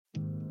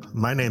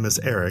My name is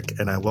Eric,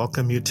 and I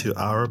welcome you to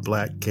our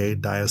Black Gay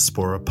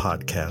Diaspora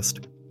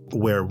podcast,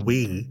 where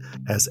we,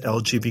 as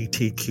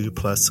LGBTQ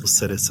plus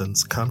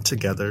citizens, come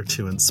together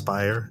to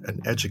inspire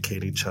and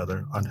educate each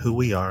other on who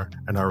we are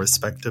and our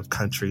respective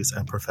countries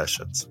and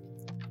professions.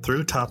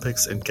 Through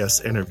topics and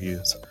guest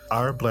interviews,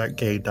 our Black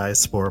Gay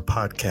Diaspora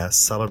podcast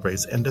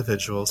celebrates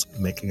individuals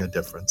making a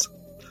difference.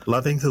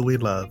 Loving who we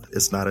love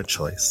is not a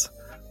choice.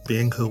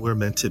 Being who we're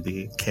meant to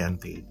be can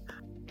be.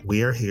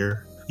 We are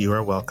here. You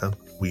are welcome.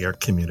 We are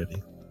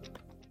community.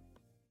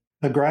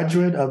 A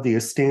graduate of the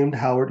esteemed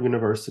Howard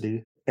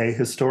University, a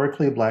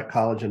historically Black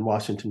college in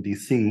Washington,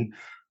 D.C.,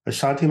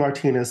 Ashanti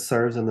Martinez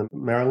serves in the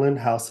Maryland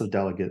House of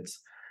Delegates,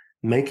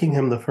 making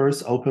him the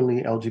first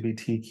openly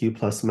LGBTQ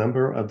plus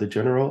member of the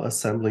General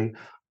Assembly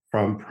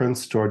from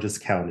Prince George's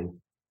County.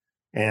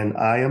 And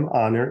I am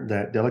honored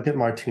that Delegate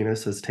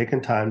Martinez has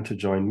taken time to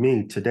join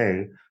me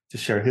today to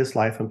share his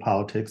life and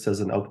politics as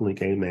an openly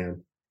gay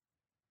man.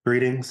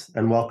 Greetings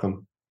and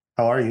welcome.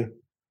 How are you?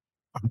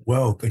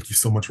 Well, thank you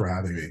so much for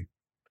having me.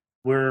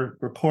 We're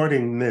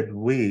recording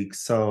midweek,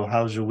 so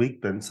how's your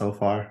week been so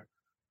far?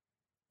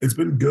 It's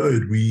been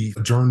good. We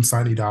adjourned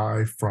Sine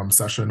Die from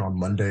session on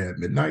Monday at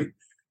midnight.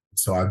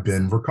 So I've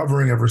been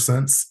recovering ever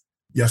since.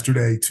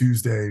 Yesterday,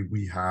 Tuesday,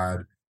 we had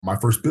my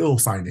first bill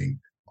signing.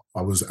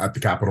 I was at the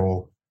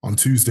Capitol on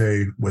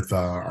Tuesday with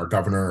our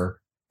governor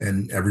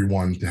and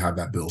everyone to have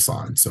that bill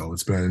signed. So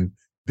it's been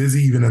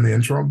busy even in the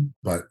interim,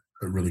 but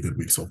a really good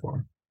week so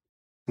far.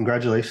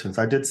 Congratulations.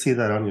 I did see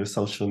that on your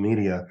social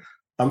media.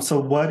 So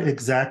what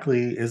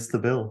exactly is the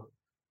bill?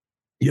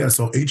 Yeah,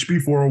 so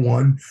HB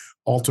 401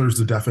 alters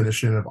the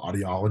definition of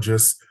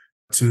audiologists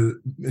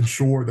to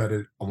ensure that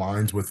it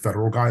aligns with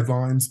federal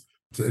guidelines,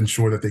 to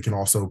ensure that they can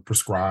also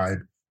prescribe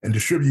and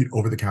distribute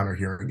over-the-counter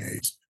hearing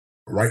aids.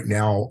 Right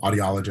now,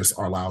 audiologists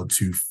are allowed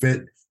to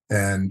fit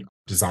and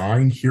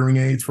design hearing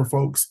aids for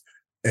folks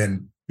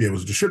and be able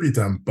to distribute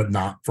them, but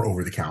not for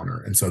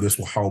over-the-counter. And so this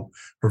will help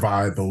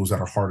provide those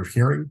that are hard of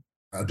hearing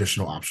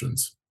additional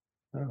options.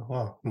 Oh,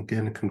 wow.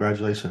 Again,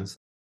 congratulations.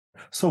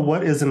 So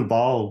what is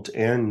involved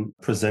in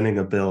presenting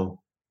a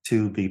bill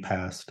to be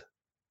passed?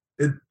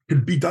 It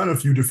could be done a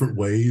few different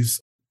ways.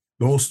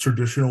 The most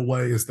traditional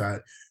way is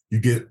that you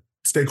get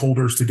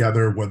stakeholders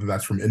together, whether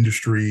that's from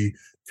industry,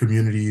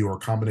 community, or a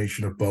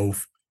combination of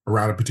both,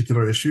 around a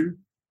particular issue.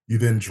 You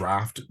then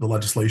draft the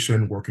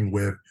legislation working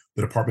with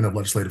the Department of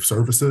Legislative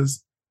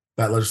Services.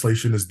 That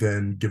legislation is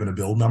then given a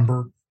bill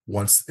number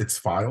once it's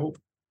filed,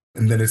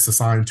 and then it's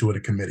assigned to a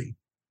committee.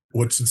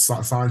 What's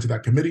assigned to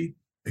that committee,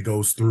 it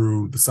goes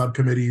through the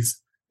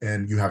subcommittees,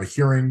 and you have a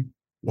hearing.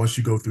 Once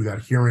you go through that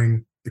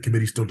hearing, the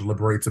committee still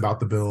deliberates about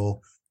the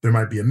bill. There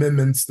might be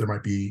amendments, there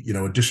might be,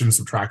 additions,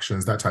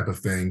 subtractions, that type of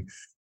thing,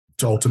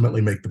 to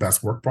ultimately make the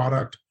best work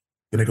product.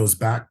 Then it goes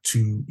back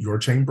to your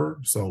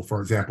chamber. So,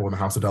 for example, in the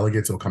House of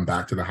Delegates, it'll come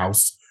back to the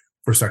House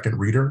for second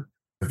reader.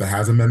 If it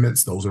has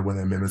amendments, those are when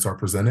the amendments are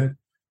presented.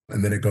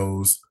 And then it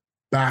goes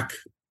back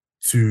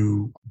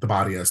to the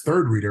body as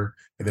third reader,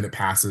 and then it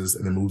passes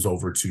and then moves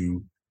over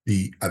to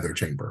the other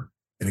chamber.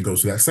 And it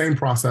goes through that same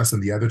process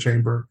in the other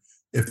chamber.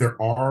 If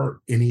there are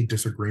any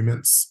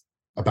disagreements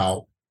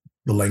about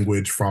the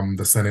language from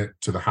the Senate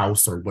to the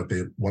House or what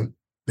they want,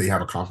 they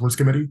have a conference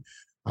committee,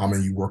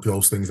 and you work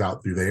those things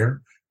out through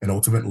there. And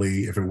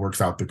ultimately, if it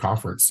works out through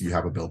conference, you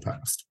have a bill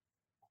passed.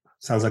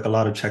 Sounds like a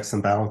lot of checks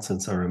and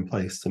balances are in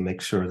place to make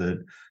sure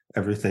that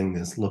everything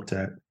is looked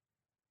at.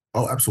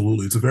 Oh,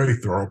 absolutely. It's a very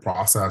thorough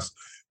process.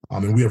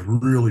 And we have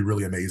really,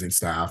 really amazing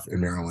staff in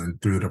Maryland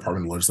through the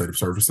Department of Legislative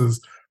Services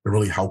that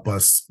really help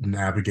us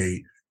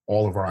navigate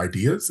all of our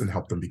ideas and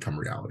help them become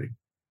reality.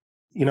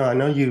 I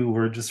know you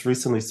were just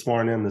recently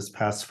sworn in this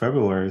past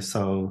February,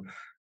 so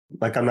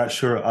I'm not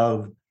sure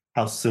of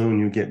how soon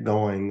you get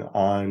going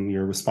on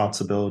your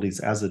responsibilities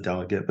as a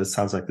delegate, but it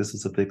sounds like this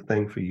is a big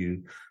thing for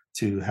you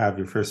to have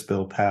your first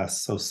bill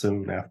passed so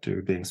soon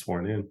after being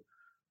sworn in.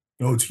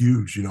 No, it's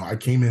huge. I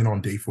came in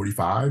on day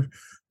 45,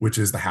 which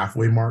is the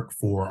halfway mark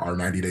for our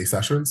 90-day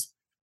sessions.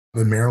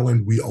 In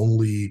Maryland, we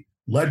only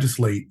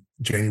legislate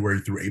January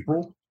through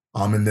April.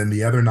 And then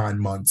the other 9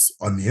 months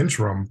on the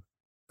interim,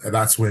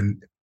 that's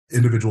when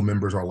individual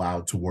members are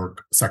allowed to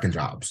work second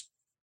jobs.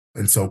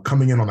 And so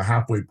coming in on the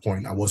halfway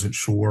point, I wasn't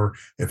sure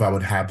if I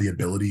would have the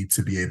ability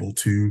to be able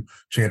to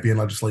champion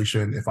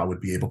legislation, if I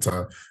would be able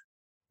to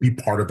be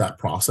part of that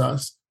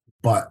process.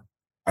 But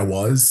I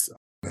was,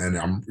 and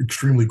I'm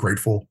extremely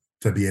grateful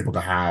to be able to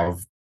have,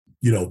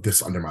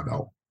 this under my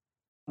belt.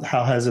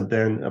 How has it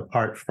been,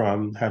 apart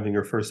from having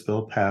your first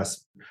bill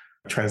passed,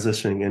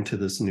 transitioning into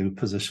this new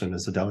position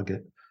as a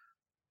delegate?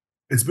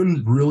 It's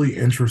been really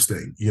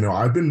interesting.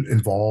 I've been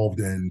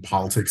involved in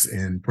politics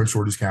in Prince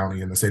George's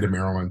County in the state of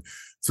Maryland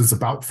since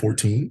about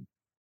 14.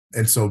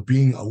 And so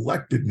being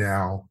elected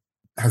now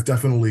has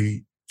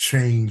definitely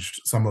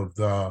changed some of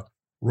the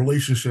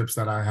relationships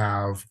that I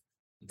have.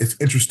 It's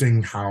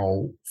interesting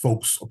how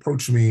folks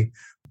approach me.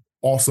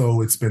 Also,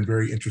 it's been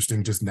very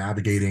interesting just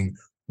navigating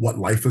what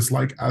life is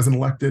like as an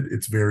elected.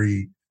 It's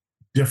very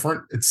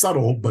different. It's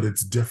subtle, but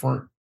it's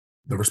different.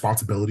 The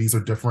responsibilities are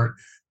different.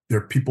 There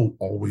are people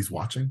always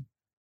watching.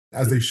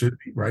 as they should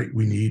be, right?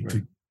 We need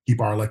to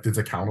keep our electeds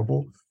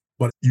accountable,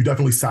 but you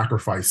definitely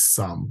sacrifice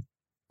some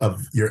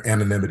of your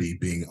anonymity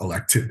being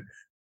elected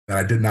that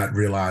I did not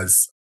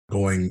realize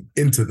going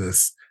into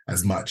this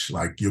as much.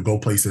 Like you'll go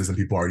places and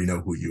people already know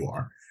who you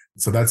are.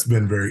 So that's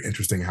been very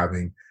interesting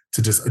having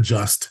to just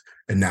adjust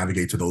and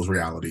navigate to those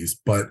realities.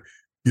 But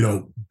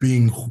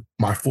being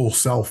my full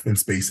self in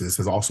spaces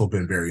has also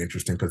been very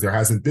interesting because there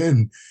hasn't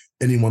been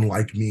anyone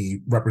like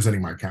me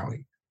representing my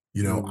county.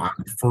 I'm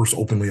the first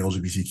openly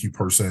LGBTQ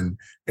person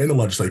in the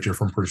legislature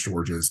from Prince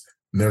George's,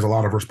 and there's a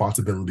lot of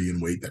responsibility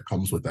and weight that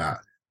comes with that.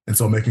 And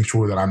so making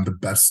sure that I'm the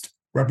best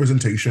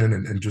representation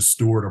and just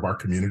steward of our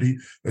community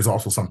is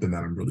also something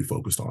that I'm really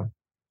focused on.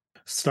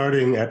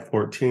 Starting at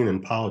 14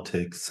 in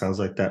politics, sounds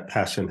like that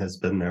passion has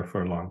been there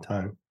for a long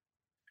time.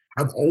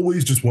 I've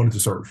always just wanted to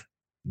serve,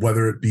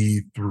 whether it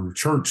be through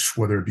church,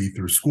 whether it be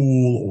through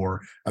school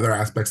or other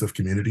aspects of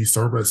community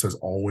service has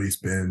always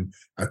been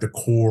at the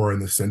core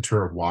and the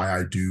center of why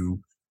I do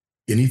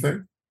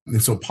anything.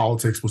 And so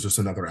politics was just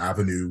another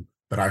avenue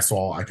that I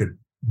saw I could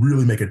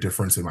really make a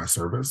difference in my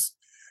service.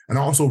 And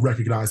I also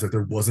recognized that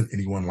there wasn't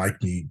anyone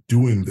like me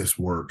doing this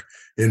work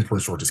in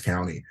Prince George's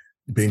County,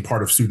 being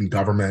part of student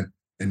government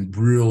and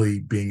really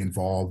being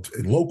involved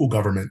in local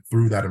government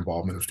through that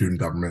involvement of student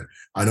government.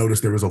 I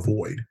noticed there was a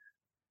void.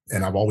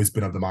 And I've always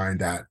been of the mind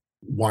that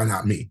why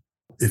not me?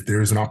 If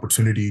there's an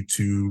opportunity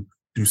to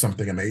do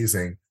something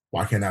amazing,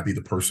 why can't I be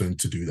the person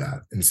to do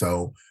that? And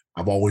so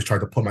I've always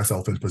tried to put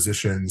myself in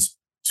positions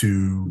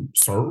to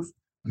serve.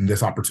 And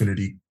this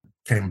opportunity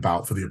came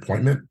about for the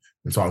appointment.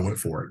 And so I went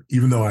for it,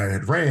 even though I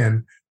had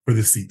ran for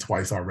this seat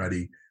twice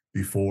already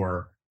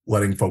before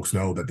letting folks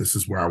know that this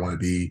is where I want to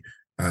be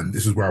and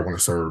this is where I want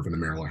to serve in the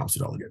Maryland House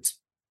of Delegates.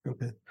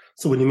 Okay.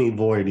 So when you mean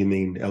void, you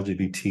mean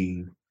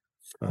LGBT?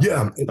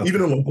 Even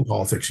in local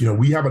politics,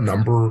 we have a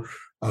number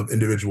of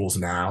individuals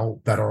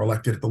now that are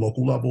elected at the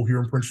local level here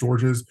in Prince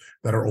George's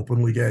that are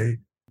openly gay,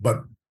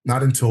 but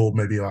not until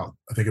maybe about,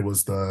 I think it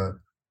was the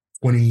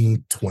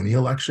 2020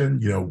 election,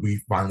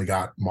 we finally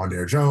got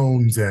Mondaire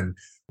Jones and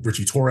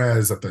Richie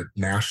Torres at the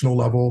national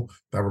level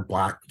that were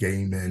Black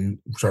gay men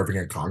serving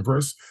in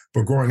Congress.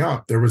 But growing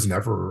up, there was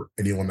never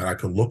anyone that I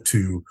could look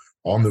to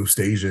on those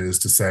stages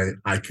to say,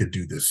 I could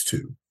do this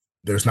too.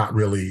 There's not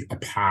really a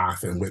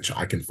path in which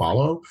I can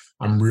follow.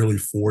 I'm really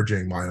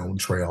forging my own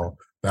trail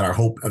that I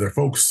hope other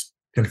folks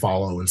can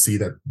follow and see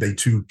that they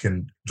too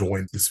can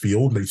join this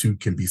field, they too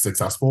can be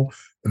successful,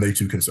 and they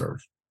too can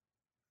serve.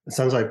 It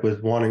sounds like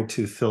with wanting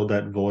to fill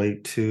that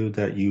void too,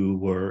 that you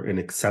were in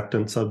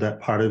acceptance of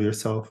that part of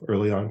yourself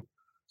early on.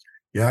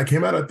 Yeah, I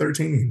came out at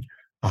 13.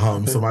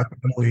 So my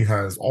family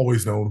has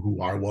always known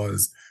who I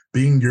was.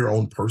 Being your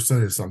own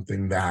person is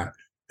something that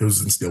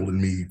was instilled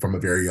in me from a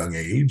very young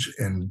age.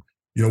 And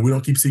we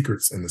don't keep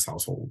secrets in this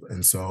household.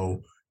 And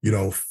so,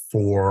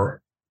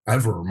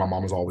 forever, my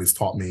mom has always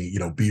taught me,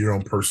 be your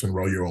own person,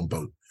 row your own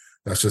boat.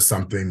 That's just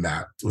something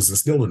that was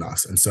instilled in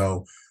us. And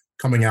so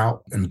coming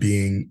out and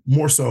being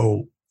more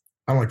so,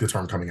 I don't like the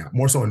term coming out,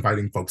 more so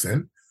inviting folks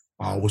in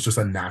was just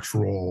a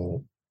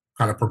natural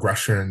kind of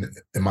progression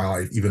in my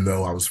life, even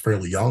though I was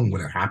fairly young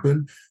when it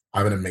happened. I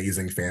have an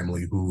amazing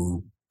family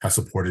who has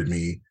supported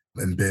me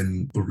and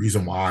been the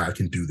reason why I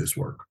can do this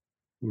work.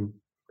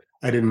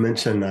 I didn't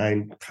mention,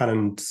 I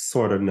kind of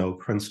sort of know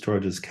Prince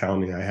George's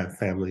County. I have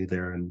family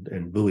there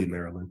in Bowie,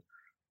 Maryland.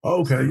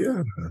 Okay,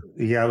 yeah.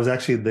 Yeah, I was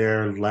actually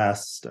there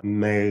last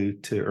May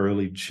to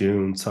early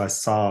June. So I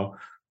saw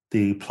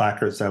the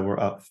placards that were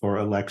up for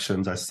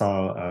elections. I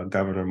saw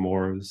Governor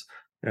Moore's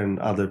and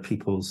other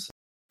people's,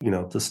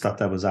 the stuff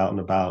that was out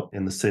and about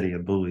in the city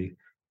of Bowie.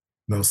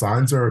 No,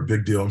 signs are a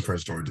big deal in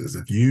Prince George's.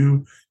 If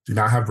you do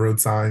not have road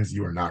signs,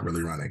 you are not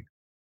really running.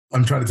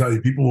 I'm trying to tell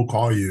you, people will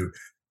call you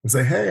and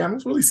say, hey, I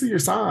don't really see your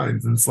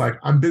signs. And it's like,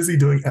 I'm busy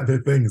doing other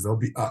things. They'll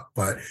be up.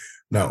 But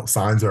no,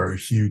 signs are a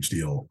huge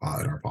deal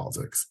in our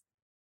politics.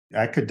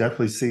 I could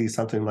definitely see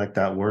something like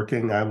that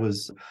working. I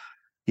was,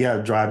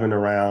 driving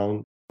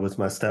around with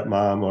my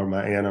stepmom or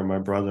my aunt or my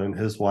brother and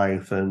his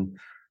wife. And,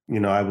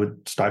 I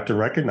would start to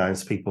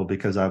recognize people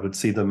because I would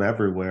see them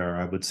everywhere.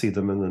 I would see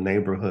them in the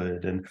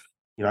neighborhood. And,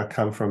 I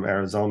come from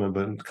Arizona,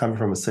 but coming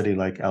from a city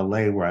like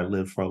LA where I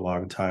lived for a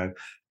long time,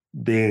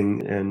 being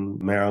in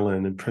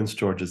Maryland and Prince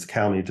George's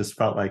County just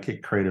felt like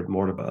it created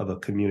more of a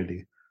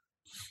community.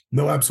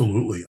 No,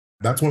 absolutely.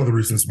 That's one of the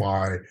reasons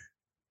why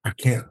I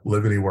can't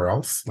live anywhere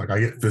else. Like I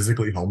get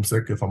physically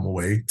homesick if I'm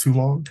away too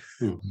long.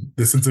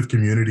 The sense of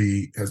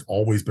community has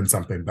always been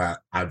something that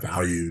I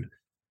valued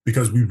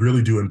because we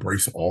really do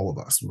embrace all of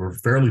us. We're a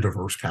fairly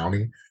diverse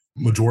county,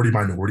 majority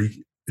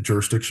minority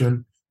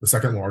jurisdiction, the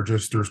second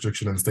largest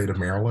jurisdiction in the state of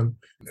Maryland.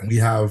 And we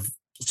have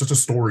such a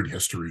storied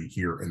history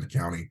here in the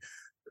county.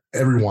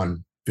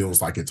 Everyone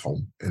feels like it's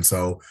home. And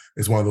so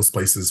it's one of those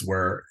places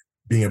where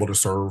being able to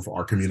serve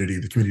our community,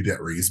 the community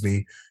that raised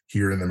me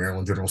here in the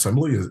Maryland General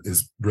Assembly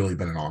is really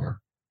been an honor.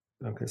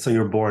 Okay. So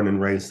you're born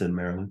and raised in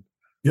Maryland?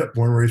 Yep.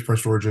 Born and raised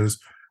Prince George's.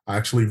 I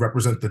actually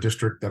represent the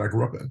district that I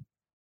grew up in.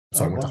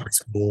 So I went to high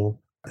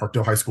school,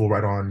 Parkdale High School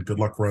right on Good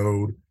Luck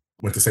Road,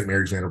 went to St.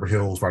 Mary's Andover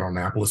Hills right on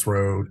Annapolis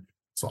Road.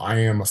 So I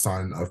am a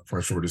son of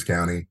Prince George's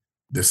County.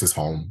 This is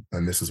home,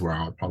 and this is where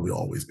I'll probably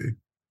always be.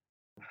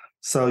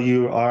 So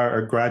you are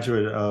a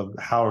graduate of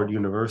Howard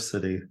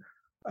University.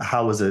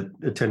 How was it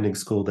attending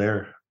school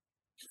there?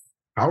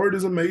 Howard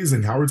is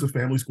amazing. Howard's a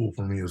family school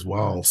for me as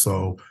well.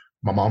 So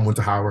my mom went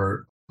to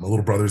Howard. My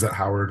little brother's at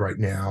Howard right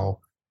now.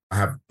 I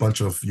have a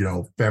bunch of,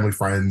 family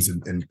friends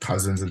and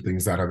cousins and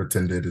things that have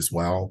attended as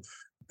well.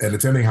 And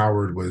attending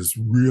Howard was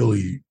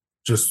really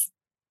just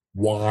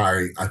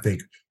why I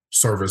think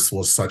service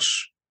was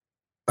such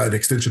an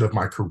extension of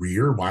my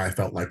career, why I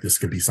felt like this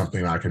could be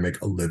something I can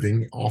make a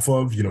living off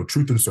of.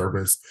 Truth and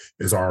service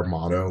is our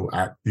motto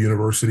at the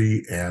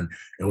university. And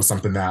it was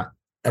something that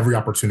every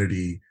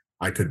opportunity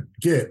I could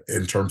get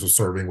in terms of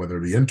serving, whether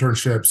it be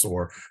internships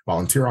or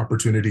volunteer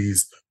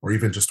opportunities, or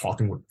even just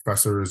talking with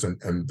professors and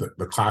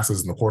the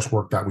classes and the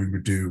coursework that we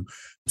would do,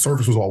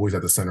 service was always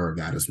at the center of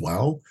that as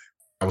well.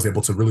 I was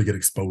able to really get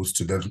exposed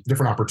to the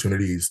different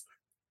opportunities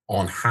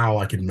on how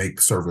I can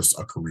make service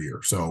a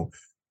career. So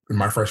in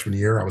my freshman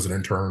year, I was an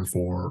intern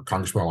for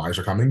Congressman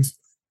Elijah Cummings,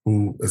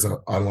 who is an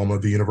alum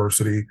of the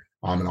university,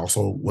 and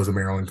also was a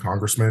Maryland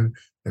congressman.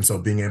 And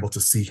so being able to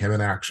see him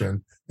in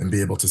action and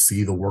be able to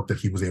see the work that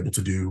he was able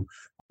to do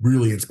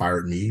really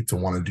inspired me to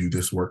want to do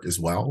this work as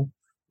well.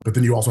 But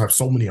then you also have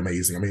so many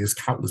there's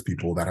countless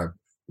people that have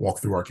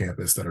walked through our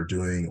campus that are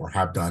doing or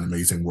have done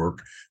amazing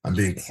work. And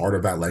being part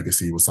of that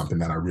legacy was something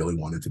that I really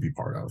wanted to be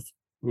part of.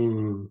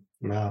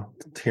 Now,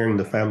 hearing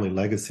the family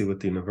legacy with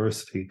the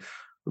university,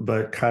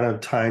 but kind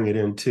of tying it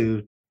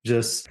into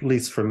just, at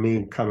least for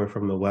me, coming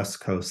from the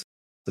West Coast,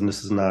 and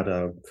this is not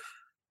a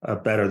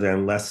better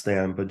than, less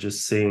than, but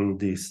just seeing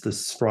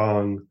this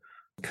strong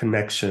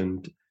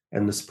connection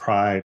and this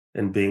pride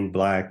in being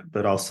Black,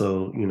 but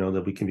also,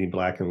 that we can be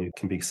Black and we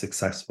can be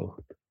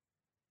successful.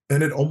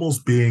 And it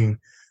almost being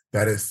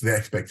that it's the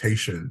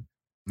expectation,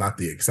 not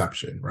the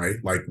exception, right?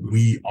 Like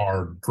we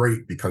are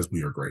great because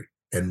we are great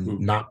and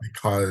not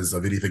because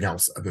of anything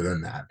else other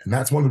than that. And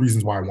that's one of the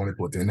reasons why I wanted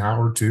to attend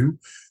Howard too.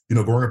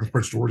 Growing up in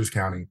Prince George's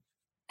County,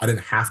 I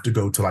didn't have to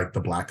go to like the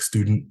Black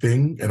student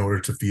thing in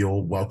order to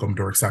feel welcomed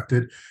or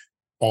accepted.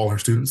 All our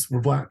students were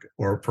Black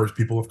or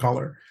people of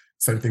color.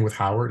 Same thing with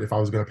Howard. If I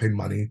was going to pay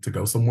money to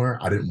go somewhere,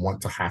 I didn't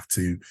want to have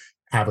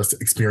an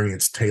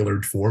experience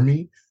tailored for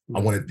me. I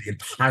wanted the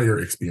entire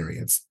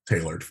experience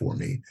tailored for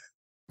me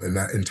and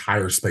that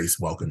entire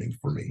space welcoming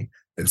for me.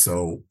 And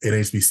so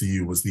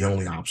NHBCU was the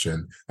only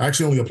option. I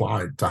actually only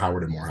applied to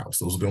Howard and Morehouse.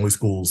 Those were the only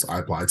schools I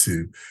applied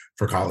to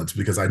for college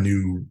because I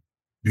knew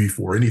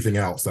before anything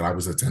else that I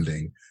was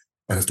attending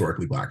a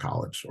historically Black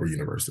college or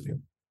university.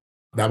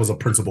 That was a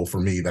principle for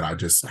me that I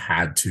just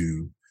had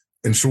to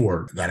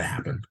ensure that it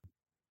happened.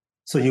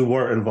 So you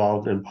were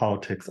involved in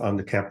politics on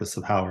the campus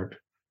of Howard?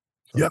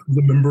 Yeah,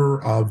 the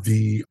member of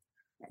the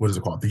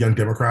Young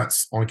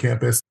Democrats on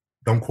campus.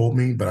 Don't quote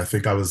me, but I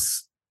think I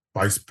was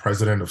vice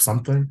president of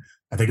something.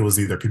 I think it was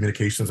either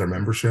communications or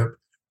membership.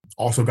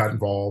 Also got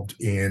involved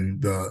in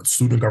the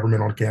student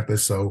government on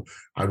campus. So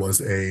I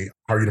was a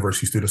Howard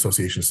University Student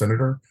Association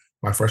senator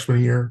my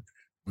freshman year.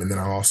 And then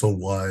I also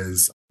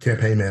was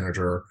campaign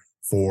manager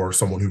for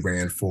someone who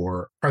ran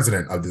for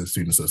president of the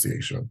Student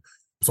Association.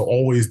 So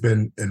always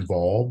been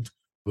involved.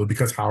 But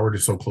because Howard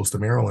is so close to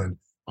Maryland,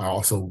 I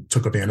also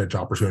took advantage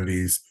of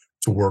opportunities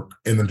to work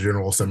in the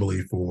General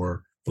Assembly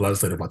for the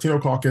Legislative Latino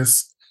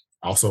Caucus.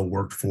 I also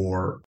worked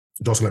for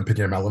Jocelyn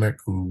Pena-Melanek,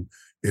 who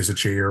is the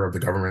chair of the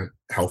Government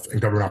Health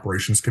and Government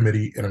Operations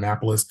Committee in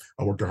Annapolis.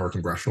 I worked on her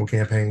congressional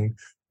campaign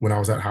when I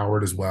was at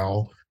Howard as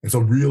well. And so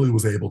really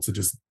was able to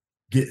just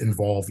get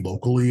involved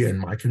locally in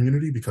my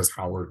community because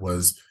Howard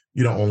was,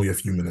 only a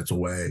few minutes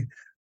away.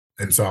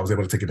 And so I was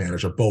able to take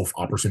advantage of both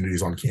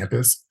opportunities on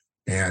campus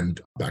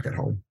and back at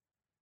home.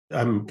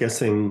 I'm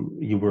guessing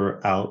you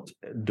were out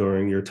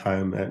during your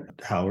time at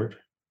Howard?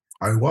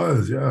 I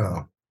was,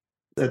 yeah.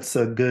 That's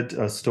a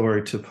good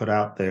story to put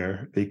out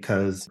there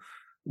because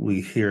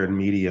we hear in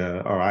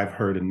media, or I've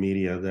heard in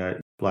media,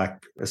 that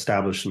Black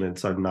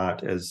establishments are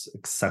not as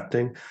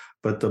accepting.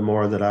 But the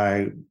more that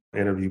I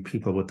interview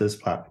people with this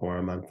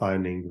platform, I'm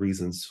finding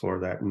reasons for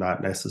that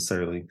not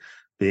necessarily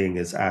being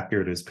as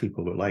accurate as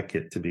people would like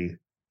it to be.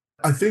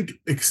 I think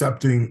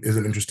accepting is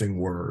an interesting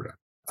word.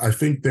 I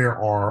think there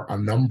are a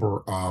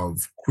number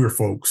of queer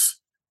folks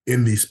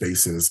in these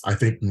spaces. I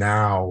think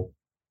now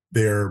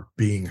they're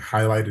being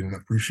highlighted and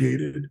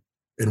appreciated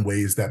in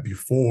ways that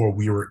before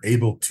we were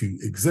able to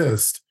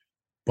exist,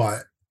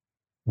 but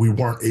we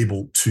weren't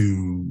able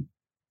to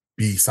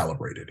be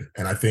celebrated.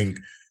 And I think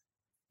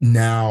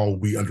now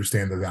we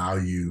understand the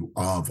value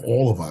of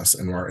all of us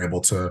and are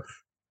able to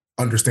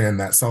understand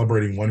that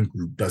celebrating one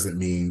group doesn't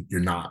mean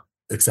you're not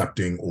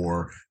accepting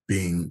or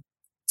being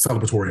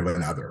celebratory of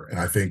another. And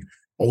I think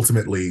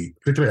ultimately,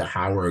 particularly at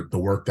Howard, the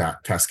work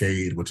that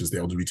Cascade, which is the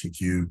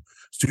LGBTQ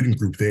student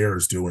group there,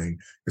 is doing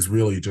is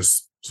really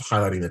just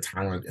highlighting the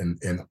talent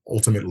and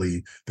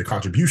ultimately the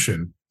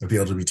contribution that the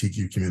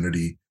LGBTQ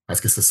community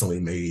has consistently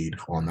made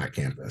on that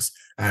campus.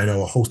 And I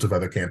know a host of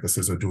other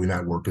campuses are doing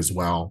that work as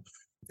well.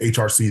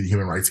 HRC, the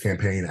Human Rights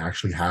Campaign,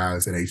 actually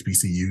has an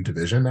HBCU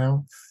division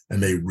now,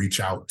 and they reach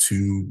out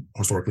to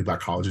historically Black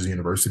colleges and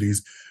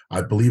universities.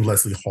 I believe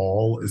Leslie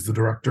Hall is the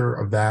director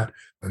of that,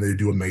 and they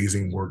do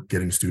amazing work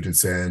getting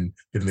students in,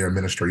 getting their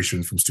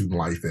administration from student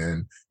life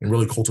in, and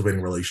really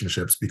cultivating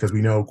relationships, because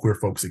we know queer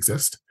folks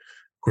exist.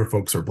 Queer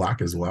folks are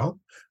Black as well,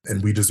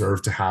 and we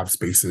deserve to have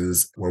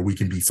spaces where we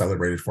can be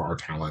celebrated for our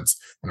talents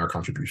and our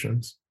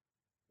contributions.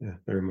 Yeah,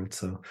 very much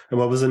so. And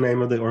what was the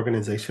name of the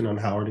organization on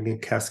Howard again?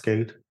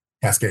 Cascade?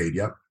 Cascade,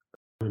 yep.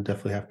 We'll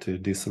definitely have to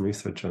do some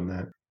research on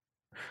that.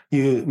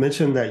 You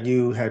mentioned that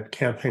you had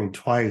campaigned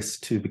twice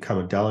to become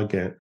a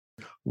delegate.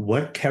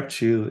 What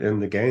kept you in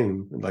the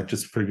game, like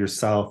just for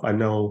yourself? I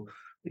know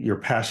your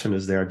passion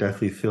is there. I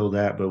definitely feel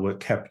that, but what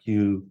kept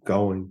you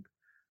going?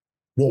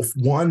 Well,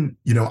 one,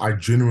 I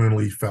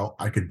genuinely felt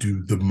I could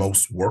do the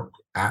most work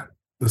at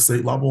the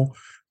state level.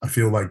 I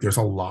feel like there's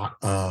a lot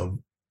of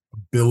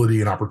ability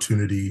and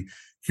opportunity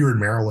here in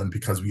Maryland,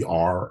 because we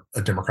are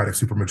a Democratic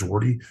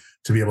supermajority,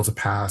 to be able to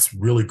pass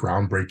really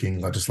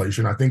groundbreaking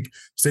legislation. I think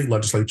state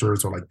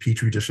legislatures are like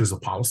petri dishes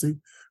of policy,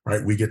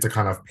 right? We get to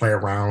kind of play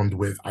around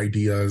with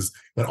ideas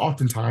that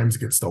oftentimes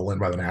get stolen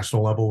by the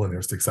national level and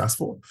they're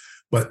successful.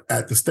 But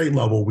at the state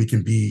level, we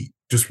can be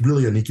just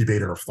really an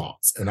incubator of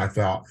thoughts. And I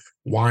thought,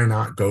 why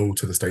not go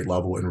to the state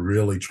level and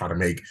really try to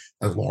make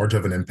as large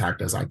of an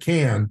impact as I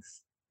can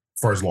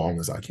for as long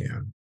as I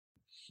can?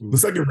 The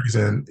second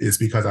reason is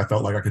because I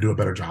felt like I could do a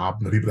better job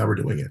than the people that were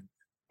doing it.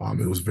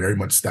 It was very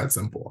much that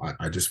simple.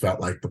 I just felt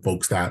like the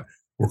folks that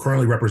were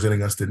currently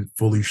representing us didn't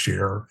fully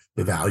share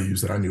the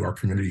values that I knew our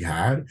community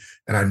had.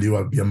 And I knew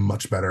I'd be a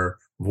much better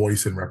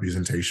voice and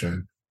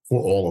representation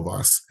for all of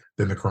us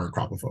than the current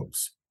crop of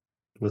folks.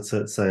 What's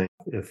that saying?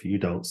 If you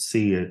don't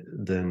see it,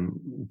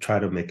 then try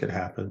to make it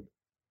happen.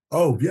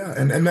 Oh, yeah.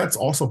 And that's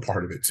also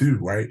part of it too,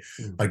 right?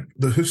 Like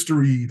the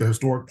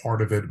historic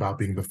part of it about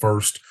being the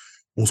first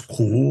was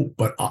cool,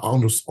 but I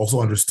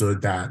also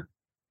understood that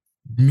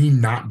me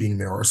not being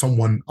there, or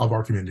someone of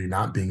our community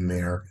not being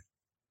there,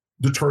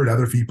 deterred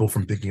other people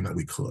from thinking that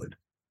we could.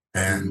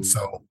 And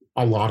so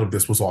a lot of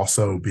this was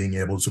also being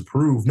able to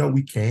prove, no,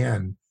 we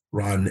can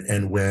run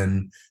and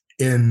win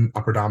in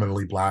a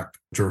predominantly Black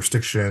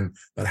jurisdiction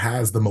that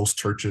has the most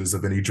churches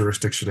of any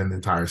jurisdiction in the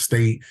entire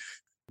state.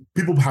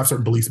 People have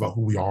certain beliefs about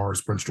who we are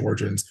as Prince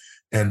Georgians.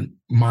 And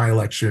my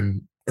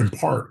election, in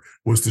part,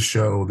 was to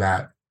show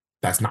that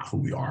that's not who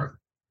we are,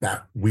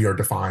 that we are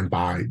defined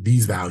by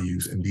these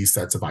values and these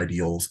sets of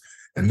ideals.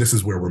 And this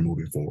is where we're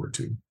moving forward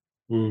to.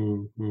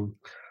 Mm-hmm.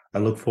 I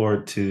look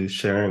forward to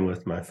sharing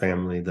with my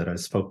family that I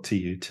spoke to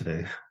you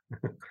today.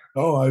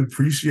 Oh, I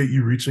appreciate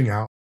you reaching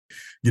out.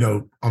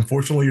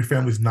 Unfortunately, your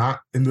family's not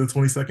in the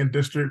 22nd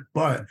district,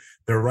 but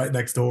they're right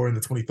next door in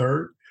the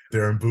 23rd.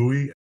 They're in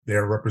Bowie.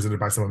 They're represented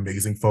by some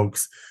amazing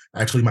folks.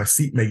 Actually, my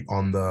seatmate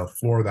on the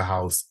floor of the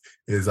House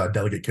is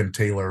Delegate Kim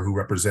Taylor, who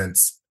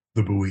represents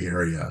the Bowie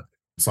area.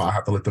 So I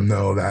have to let them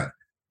know that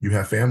you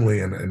have family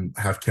and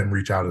have Kim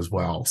reach out as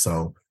well.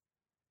 So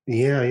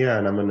yeah.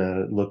 And I'm going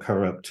to look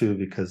her up too,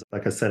 because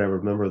like I said, I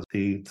remember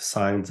the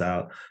signs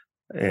out,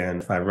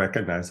 and if I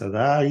recognize her,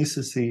 I used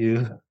to see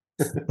you.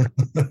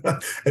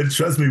 And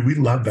trust me, we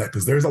love that,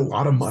 because there's a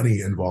lot of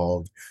money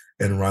involved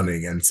in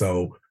running. And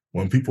so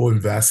when people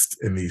invest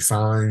in these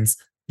signs,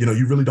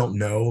 you really don't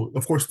know.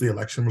 Of course, the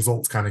election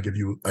results kind of give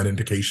you an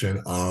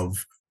indication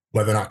of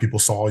whether or not people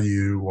saw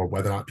you or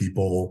whether or not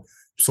people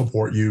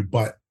support you.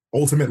 But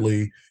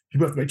ultimately,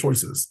 people have to make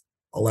choices.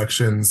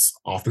 Elections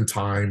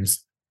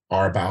oftentimes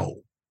are about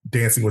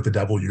dancing with the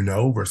devil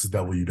versus the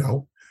devil you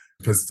don't.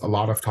 Because a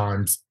lot of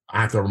times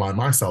I have to remind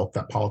myself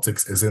that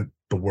politics isn't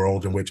the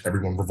world in which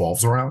everyone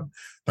revolves around.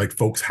 Like,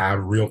 folks have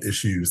real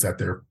issues that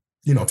they're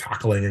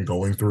tackling and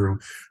going through.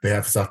 They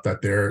have stuff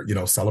that they're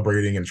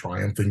celebrating and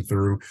triumphing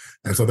through.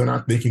 And so they're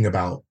not thinking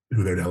about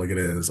who their delegate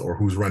is or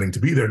who's running to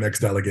be their next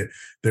delegate.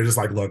 They're just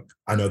like, look,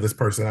 I know this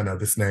person, I know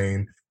this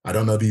name, I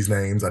don't know these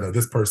names, I know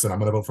this person, I'm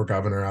going to vote for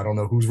governor, I don't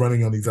know who's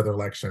running on these other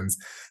elections.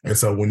 And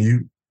so when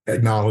you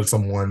acknowledge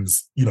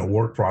someone's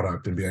work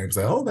product and being able to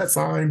say, oh, that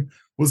sign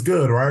was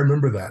good, or I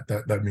remember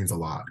that means a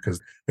lot,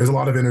 because there's a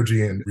lot of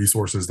energy and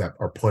resources that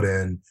are put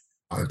in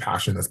and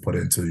passion that's put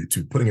into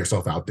putting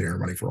yourself out there and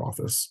running for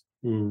office.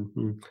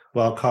 Mm-hmm.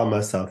 Well, I'll call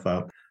myself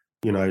out.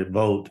 I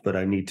vote, but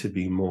I need to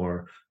be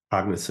more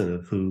cognizant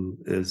of who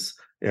is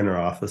in our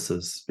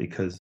offices,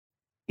 because,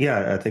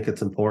 I think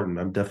it's important.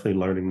 I'm definitely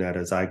learning that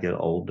as I get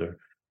older,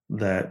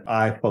 that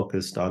I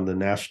focused on the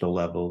national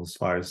level as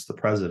far as the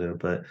president,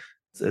 but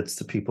it's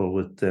the people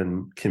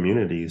within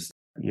communities.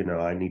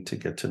 I need to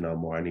get to know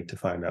more. I need to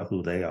find out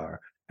who they are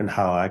and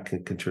how I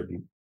can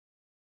contribute.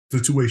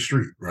 It's a two-way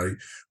street, right?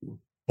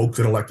 Folks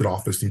in elected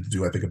office need to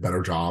do, I think, a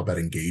better job at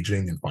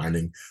engaging and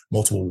finding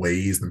multiple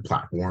ways and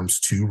platforms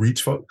to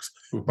reach folks.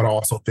 But I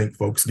also think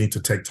folks need to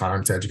take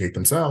time to educate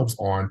themselves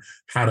on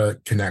how to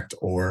connect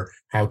or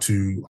how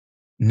to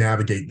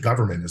navigate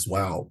government as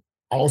well.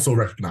 Also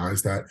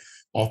recognize that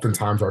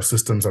oftentimes our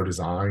systems are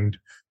designed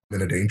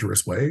in a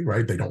dangerous way,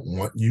 right? They don't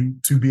want you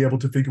to be able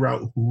to figure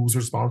out who's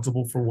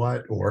responsible for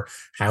what or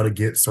how to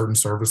get certain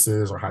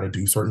services or how to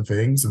do certain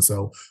things. And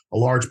so a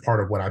large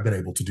part of what I've been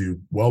able to do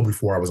well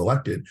before I was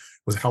elected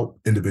was help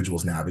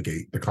individuals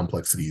navigate the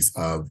complexities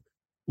of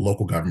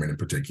local government in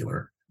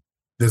particular.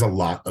 There's a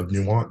lot of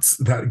nuance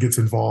that gets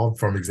involved.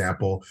 For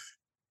example,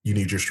 you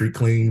need your street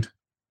cleaned,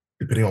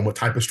 depending on what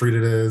type of street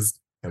it is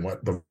and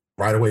what the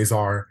right of ways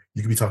are,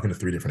 you could be talking to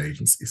 3 different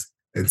agencies.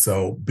 And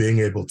so being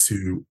able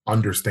to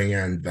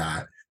understand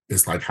that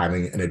is like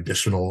having an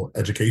additional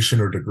education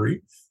or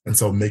degree. And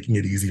so making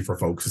it easy for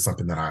folks is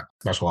something that I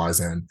specialize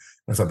in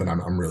and something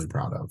I'm really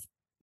proud of.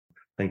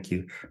 Thank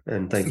you.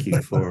 And thank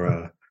you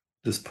for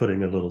just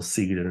putting a little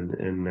seed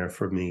in there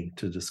for me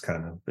to just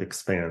kind of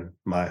expand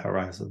my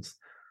horizons.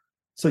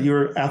 So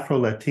you're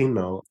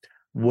Afro-Latino.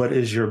 What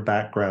is your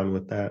background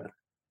with that?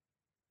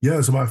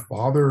 Yeah, so my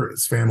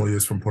father's family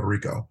is from Puerto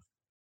Rico.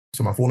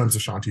 So my full name is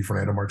Ashanti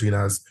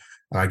Martinez,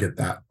 and I get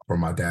that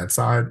from my dad's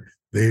side.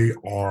 They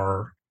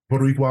are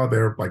Puerto Rico.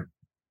 They're like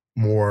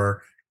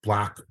more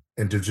Black,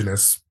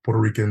 indigenous Puerto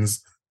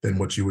Ricans than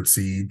what you would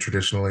see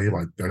traditionally.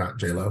 Like they're not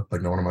J-Lo.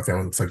 Like no one in my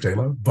family looks like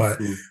J-Lo. But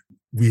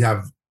we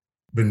have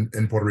been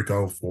in Puerto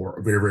Rico for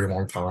a very, very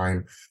long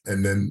time.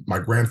 And then my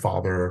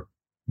grandfather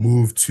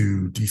moved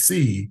to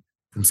DC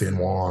from San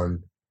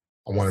Juan,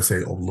 I want to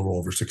say a little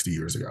over 60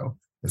 years ago.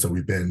 And so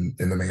we've been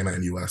in the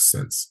mainland US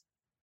since.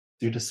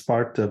 You just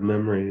sparked a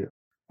memory.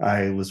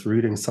 I was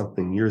reading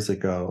something years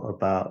ago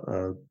about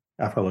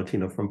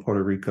Afro-Latino from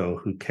Puerto Rico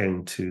who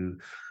came to,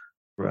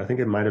 I think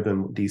it might have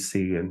been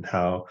DC, and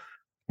how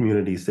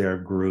communities there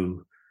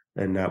grew.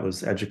 And that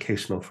was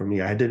educational for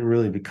me. I didn't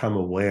really become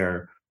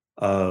aware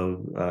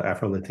of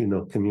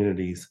Afro-Latino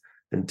communities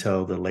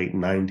until the late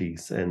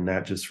 90s. And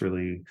that just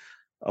really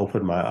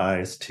opened my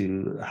eyes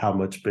to how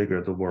much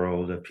bigger the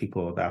world of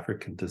people of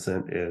African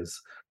descent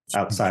is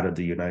outside of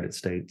the United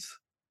States.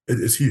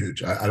 It's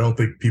huge. I don't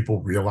think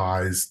people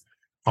realize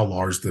how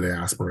large the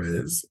diaspora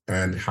is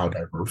and how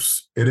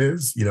diverse it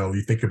is. You know,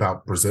 you think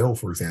about Brazil,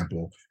 for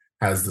example,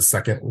 has the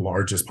second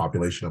largest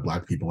population of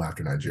Black people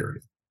after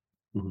Nigeria.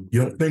 Mm-hmm.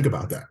 You don't think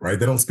about that, right?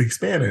 They don't speak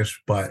Spanish,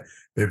 but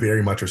they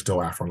very much are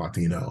still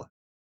Afro-Latino.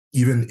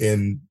 Even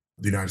in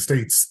the United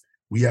States,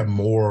 we have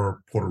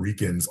more Puerto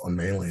Ricans on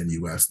mainland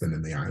US than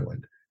in the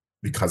island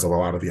because of a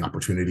lot of the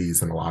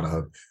opportunities and a lot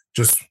of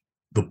just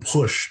the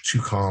push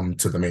to come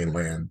to the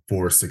mainland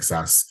for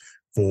success,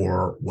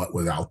 for what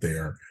was out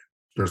there.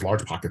 There's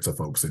large pockets of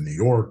folks in New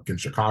York and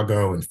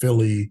Chicago and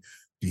Philly,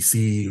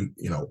 DC,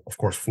 you know, of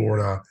course,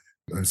 Florida.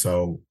 And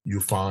so you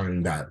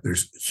find that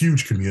there's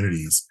huge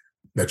communities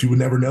that you would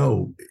never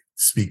know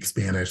speak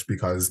Spanish,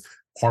 because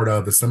part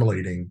of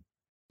assimilating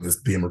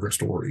is the immigrant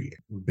story,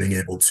 being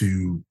able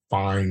to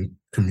find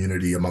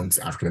community amongst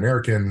African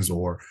Americans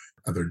or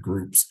other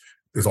groups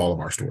is all of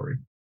our story.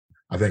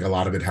 I think a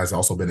lot of it has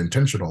also been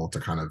intentional to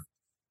kind of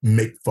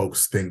make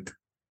folks think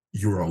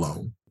you're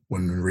alone,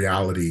 when in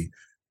reality,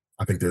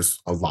 I think there's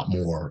a lot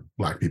more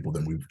Black people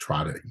than we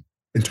try to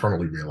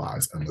internally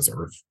realize on this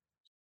earth.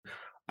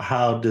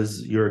 How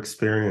does your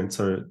experience,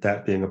 or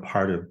that being a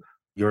part of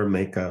your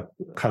makeup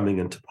coming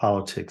into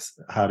politics,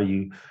 how do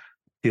you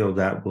feel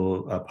that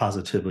will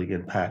positively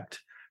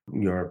impact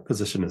your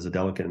position as a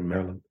delegate in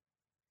Maryland?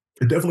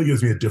 It definitely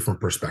gives me a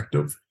different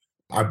perspective.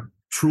 I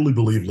truly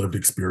believe lived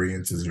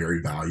experience is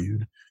very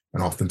valued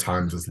and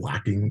oftentimes is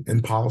lacking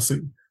in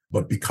policy.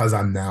 But because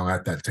I'm now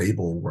at that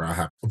table where I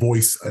have a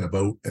voice and a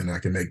vote and I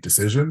can make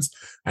decisions,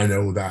 I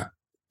know that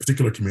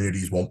particular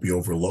communities won't be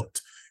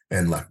overlooked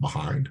and left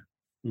behind.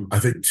 I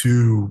think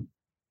too,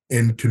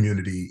 in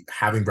community,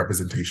 having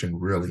representation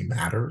really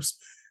matters.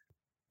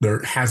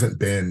 There hasn't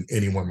been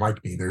anyone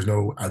like me. There's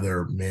no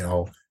other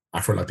male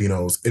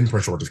Afro-Latinos in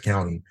Prince George's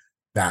County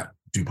that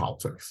do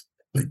politics.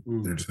 Like,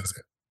 there just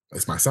isn't.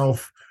 It's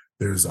myself.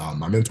 There's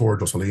my mentor,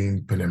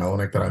 Jocelyn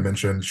Pena-Melanek, that I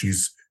mentioned.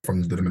 She's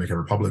from the Dominican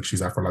Republic.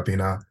 She's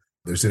Afro-Latina.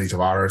 There's Cindy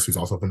Tavares, who's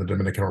also from the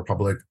Dominican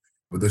Republic.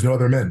 But there's no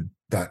other men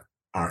that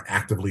are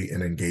actively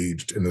and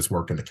engaged in this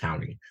work in the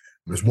county.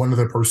 There's one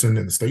other person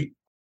in the state,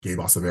 Gabe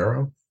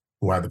Acevedo,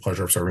 who I had the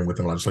pleasure of serving with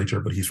in the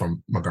legislature, but he's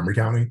from Montgomery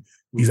County.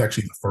 He's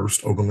actually the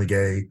first openly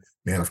gay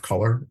man of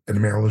color in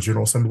the Maryland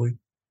General Assembly.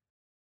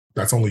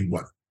 That's only,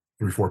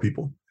 3-4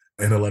 people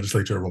in a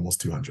legislature of almost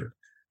 200.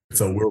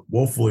 So we're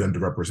woefully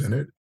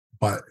underrepresented,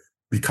 but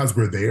because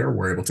we're there,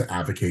 we're able to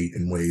advocate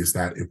in ways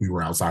that if we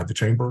were outside the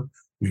chamber,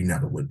 we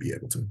never would be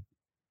able to.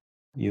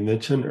 You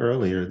mentioned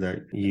earlier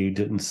that you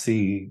didn't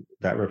see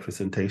that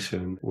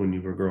representation when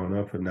you were growing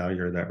up, and now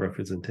you're that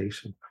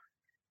representation.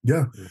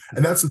 Yeah.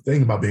 And that's the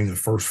thing about being the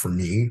first for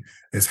me,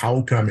 is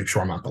how can I make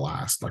sure I'm not the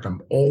last? Like,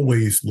 I'm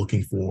always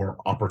looking for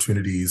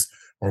opportunities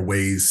or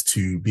ways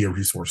to be a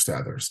resource to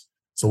others.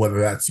 So whether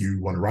that's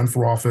you want to run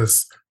for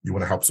office, you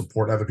want to help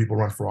support other people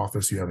run for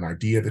office, you have an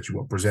idea that you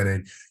want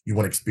presented, you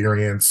want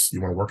experience,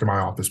 you want to work in my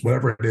office,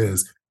 whatever it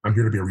is, I'm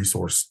here to be a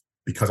resource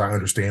because I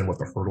understand what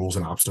the hurdles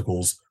and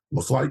obstacles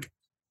look like.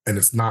 And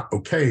it's not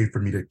okay for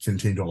me to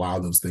continue to allow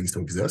those things to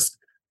exist.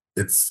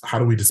 It's how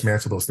do we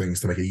dismantle those things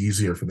to make it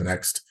easier for the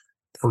next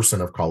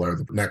person of color,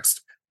 the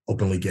next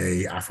openly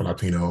gay,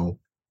 Afro-Latino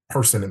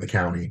person in the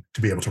county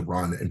to be able to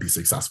run and be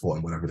successful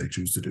in whatever they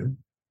choose to do.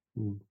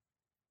 Mm.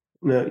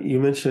 Now, you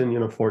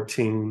mentioned,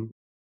 14,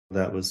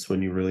 that was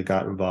when you really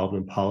got involved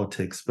in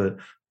politics. But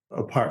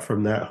apart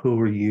from that, who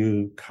were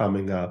you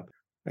coming up,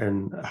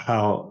 and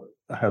how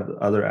have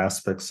other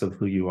aspects of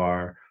who you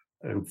are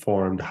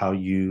informed how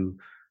you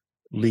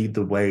lead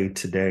the way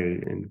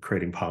today in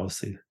creating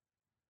policy?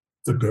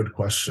 It's a good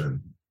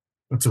question.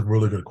 That's a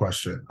really good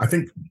question. I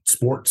think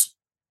sports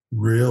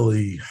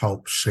really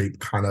help shape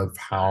kind of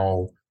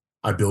how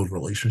I build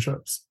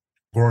relationships.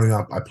 Growing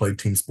up, I played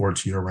team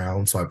sports year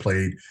round. So I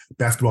played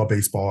basketball,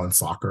 baseball, and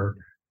soccer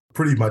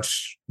pretty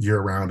much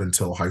year round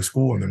until high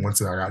school. And then once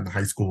I got into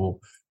high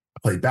school, I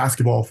played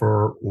basketball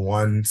for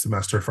one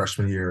semester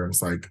freshman year and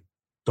was like,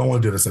 don't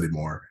want to do this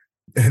anymore.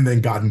 And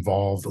then got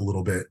involved a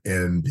little bit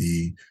in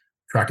the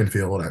track and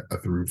field. I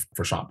threw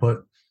for shot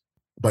put.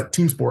 But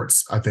team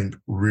sports, I think,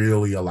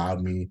 really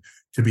allowed me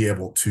to be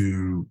able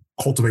to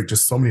cultivate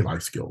just so many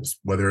life skills,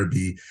 whether it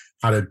be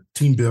how to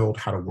team build,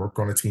 how to work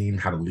on a team,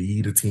 how to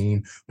lead a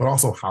team, but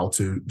also how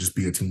to just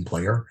be a team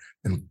player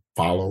and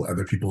follow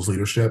other people's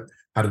leadership,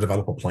 how to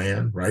develop a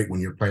plan, right?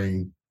 When you're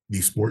playing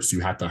these sports, you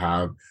have to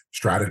have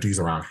strategies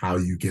around how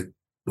you get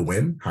the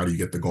win, how do you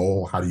get the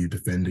goal, how do you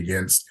defend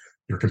against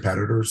your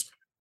competitors.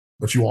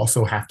 But you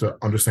also have to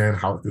understand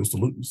how it feels to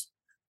lose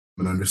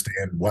and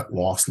understand what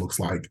loss looks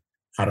like,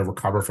 how to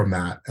recover from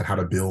that, and how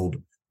to build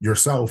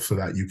yourself so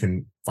that you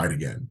can fight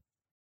again.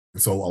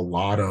 And so a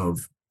lot of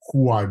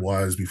who I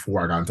was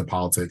before I got into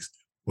politics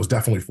was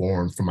definitely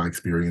formed from my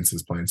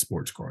experiences playing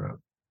sports growing up.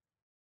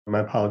 My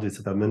apologies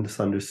if I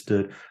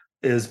misunderstood.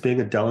 Is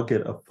being a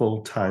delegate a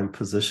full-time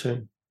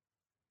position?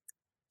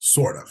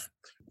 Sort of.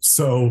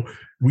 So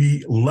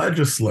we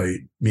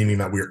legislate, meaning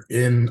that we're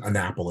in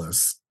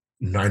Annapolis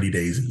 90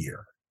 days a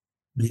year.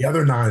 The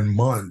other 9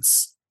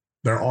 months,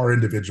 there are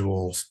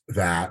individuals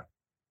that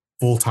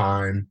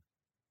full-time,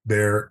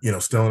 they're,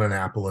 still in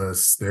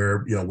Annapolis,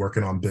 they're,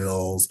 working on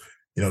bills,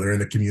 they're in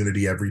the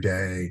community every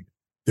day.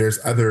 There's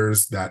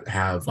others that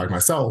have, like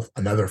myself,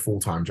 another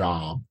full-time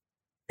job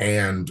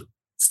and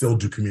still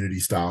do community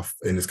stuff.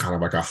 And it's kind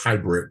of like a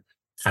hybrid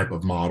type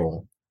of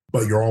model,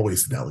 but you're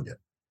always the delegate.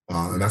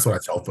 And that's what I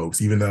tell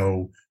folks, even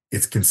though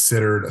it's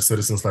considered a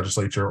citizens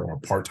legislature or a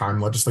part-time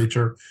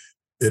legislature,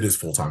 it is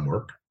full-time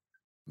work.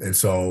 And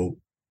so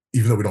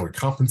even though we don't get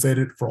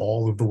compensated for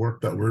all of the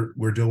work that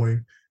we're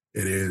doing,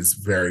 it is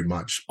very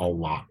much a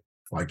lot.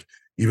 Like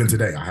even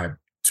today, I have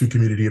 2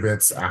 community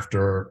events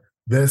after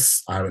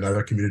this. I have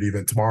another community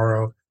event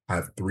tomorrow. I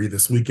have 3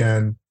 this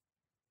weekend.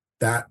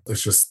 That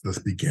is just the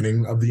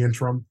beginning of the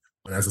interim.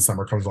 And as the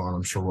summer comes on,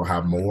 I'm sure we'll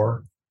have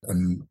more.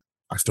 And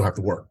I still have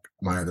to work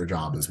my other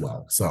job as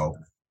well. So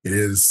it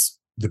is,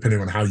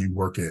 depending on how you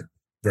work it,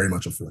 very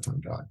much a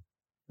full-time job.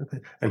 Okay.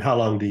 And how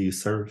long do you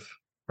serve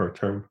per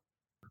term?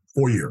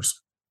 4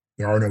 years.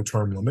 There are no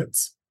term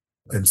limits.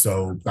 And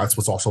so that's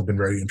what's also been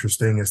very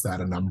interesting is that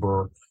a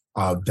number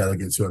of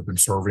delegates who have been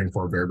serving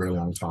for a very, very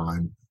long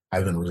time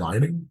have been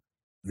resigning.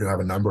 You have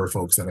a number of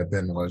folks that have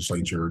been in the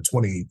legislature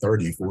 20,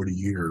 30, 40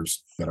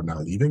 years that are now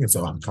leaving. And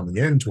so I'm coming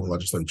into a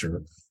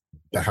legislature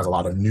that has a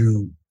lot of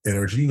new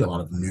energy, a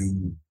lot of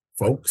new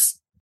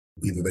folks.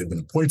 Either they've been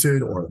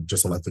appointed or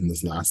just elected in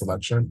this last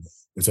election.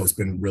 And so it's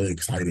been really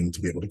exciting to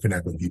be able to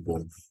connect with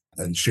people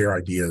and share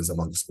ideas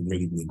amongst a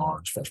really, really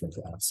large freshman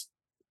class.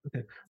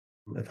 Okay.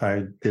 If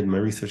I did my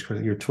research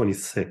correctly, you're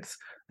 26.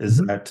 Is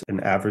that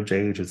an average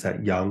age? Is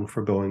that young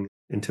for going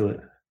into it?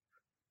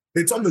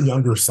 It's on the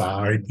younger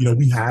side.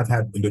 We have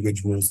had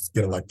individuals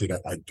get elected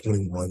at like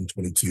 21,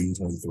 22,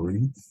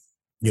 23.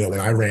 When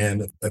I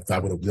ran, if I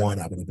would have won,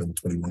 I would have been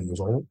 21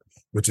 years old,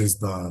 which is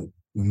the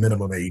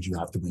minimum age you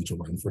have to be to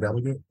run for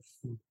delegate.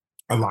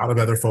 A lot of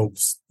other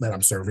folks that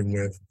I'm serving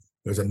with,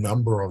 there's a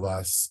number of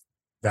us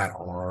that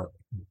are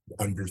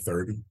under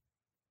 30.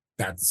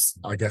 That's,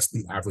 I guess,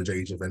 the average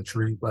age of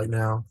entry right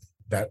now,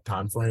 that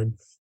time frame.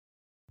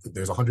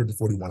 There's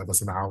 141 of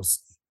us in the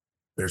House.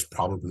 There's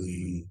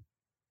probably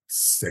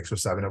 6 or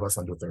 7 of us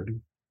under 30.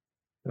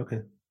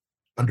 Okay.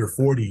 Under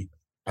 40,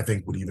 I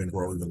think would even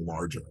grow even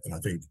larger. And I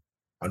think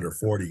under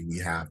 40, we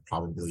have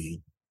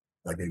probably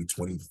like maybe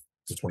 20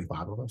 to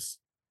 25 of us.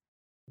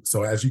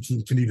 So as you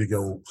continue to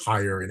go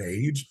higher in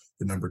age,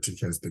 the number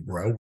tends to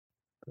grow.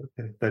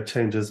 Okay. That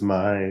changes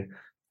my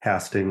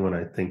casting when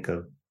I think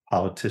of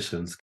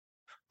politicians.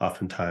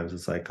 Oftentimes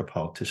it's like a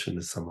politician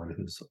is someone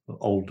who's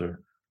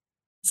older.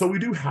 So we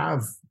do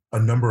have a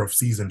number of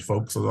seasoned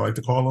folks, as I like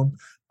to call them.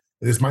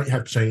 This might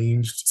have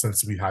changed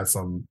since we had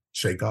some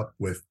shakeup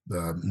with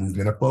the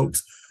movement of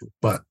folks.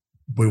 But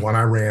when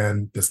I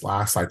ran this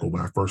last cycle,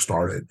 when I first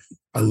started,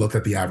 I looked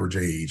at the average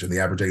age, and the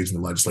average age in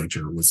the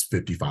legislature was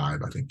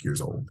 55, I think, years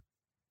old.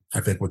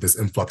 I think with this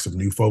influx of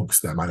new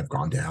folks, that might have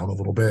gone down a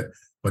little bit,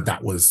 but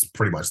that was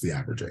pretty much the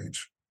average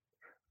age.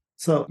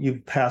 So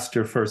you've passed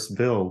your first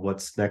bill.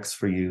 What's next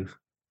for you?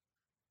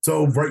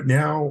 So right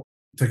now,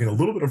 taking a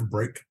little bit of a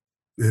break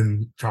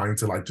and trying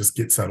to just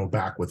get settled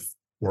back with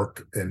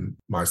work in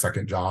my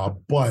second job.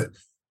 But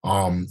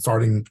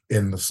starting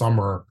in the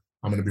summer,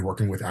 I'm going to be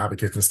working with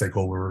advocates and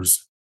stakeholders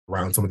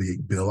around some of the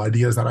bill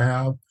ideas that I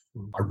have.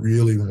 I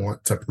really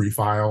want to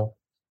pre-file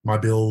my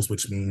bills,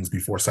 which means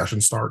before session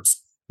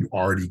starts, you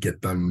already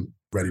get them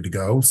ready to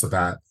go so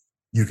that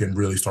you can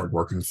really start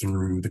working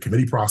through the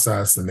committee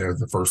process and they're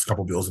the first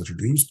couple bills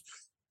introduced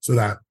so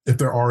that if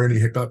there are any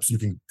hiccups, you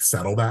can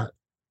settle that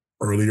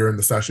earlier in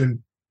the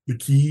session. The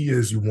key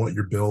is you want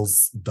your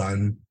bills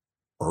done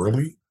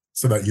early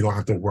so that you don't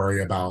have to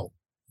worry about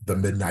the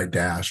midnight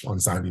dash on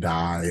Sandy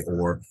Die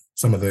or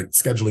some of the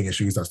scheduling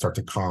issues that start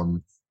to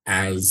come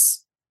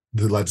as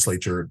the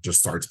legislature just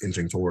starts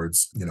inching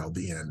towards,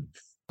 the end.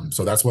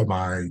 So that's what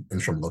my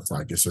interim looks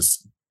like. It's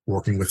just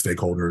working with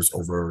stakeholders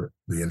over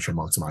the interim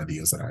on some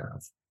ideas that I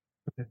have.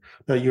 Okay.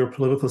 Now, you're a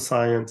political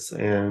science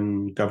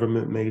and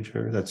government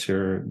major. That's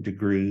your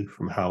degree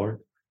from Howard.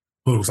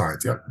 Political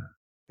science, yeah.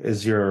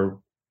 Is your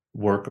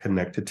work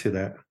connected to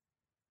that?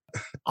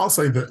 I'll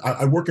say that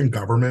I work in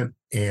government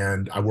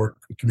and I work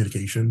in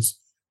communications.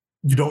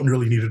 You don't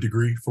really need a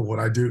degree for what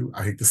I do.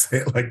 I hate to say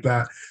it like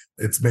that.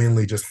 It's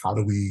mainly just how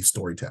do we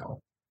storytell?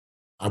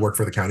 I work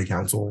for the county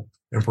council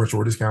in Prince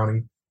George's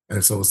County.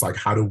 And so it's like,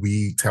 how do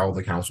we tell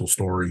the council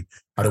story?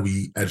 How do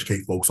we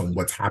educate folks on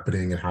what's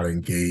happening and how to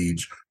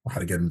engage or how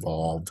to get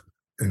involved?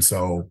 And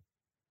so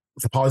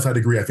the poli-sci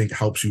degree, I think,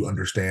 helps you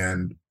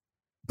understand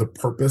the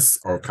purpose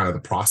or kind of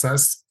the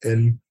process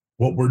in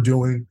what we're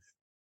doing.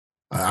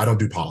 I don't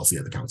do policy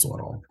at the council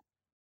at all.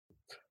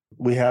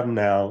 We have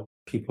now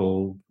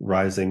people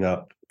rising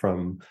up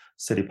from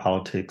city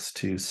politics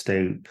to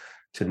state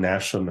to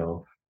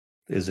national.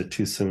 Is it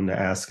too soon to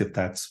ask if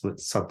that's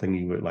something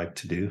you would like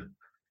to do?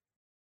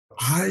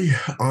 I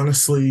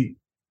honestly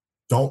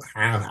don't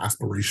have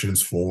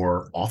aspirations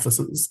for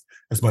offices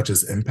as much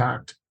as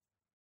impact.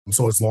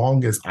 So as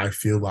long as I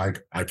feel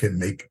like I can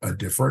make a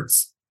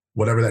difference,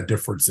 whatever that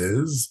difference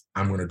is,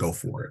 I'm going to go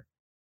for it.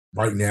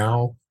 Right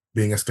now,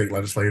 being a state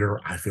legislator,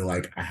 I feel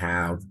like I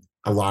have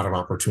a lot of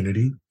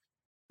opportunity.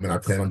 And I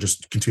plan on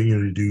just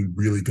continuing to do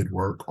really good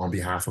work on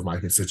behalf of my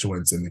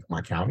constituents in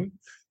my county.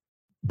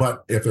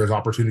 But if there's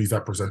opportunities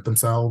that present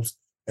themselves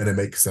and it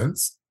makes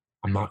sense,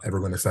 I'm not ever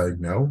going to say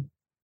no.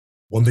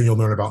 One thing you'll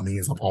learn about me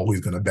is I'm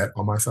always going to bet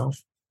on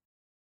myself.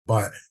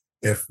 But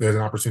if there's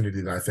an opportunity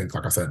that I think,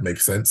 like I said,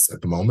 makes sense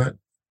at the moment,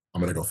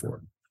 I'm going to go for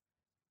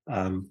it.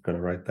 I'm going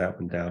to write that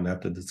one down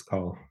after this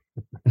call.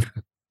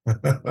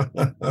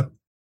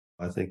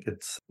 I think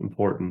it's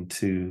important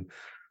to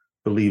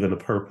believe in a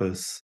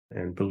purpose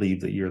and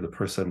believe that you're the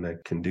person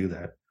that can do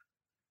that.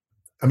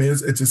 I mean,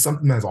 it's just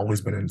something that's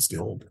always been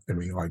instilled in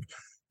me. Like,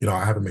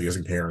 I have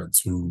amazing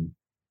parents who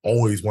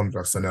always wanted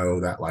us to know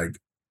that, like,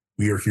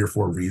 we are here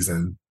for a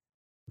reason.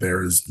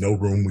 There's no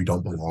room we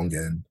don't belong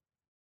in.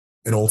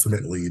 And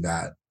ultimately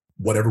that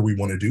whatever we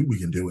want to do, we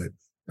can do it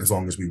as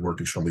long as we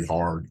work extremely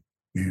hard,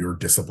 we are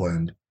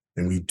disciplined,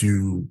 and we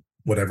do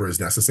whatever is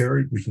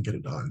necessary, we can get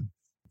it done.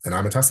 And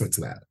I'm a testament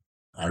to that.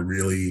 I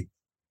really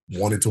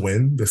wanted to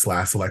win this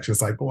last election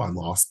cycle. I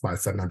lost by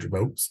 700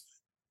 votes.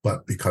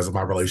 But because of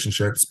my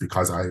relationships,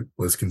 because I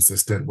was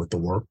consistent with the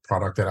work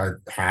product that I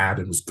had,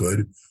 it was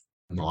good.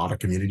 And a lot of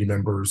community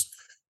members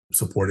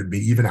supported me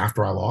even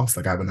after I lost.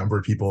 Like, I have a number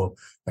of people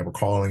that were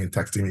calling and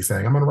texting me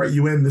saying, I'm going to write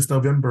you in this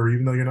November,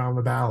 even though you're not on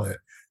the ballot.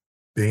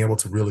 Being able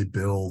to really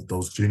build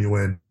those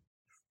genuine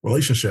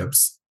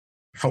relationships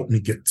helped me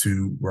get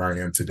to where I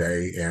am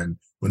today. And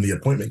when the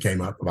appointment came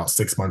up about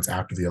 6 months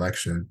after the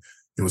election,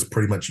 it was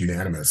pretty much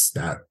unanimous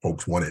that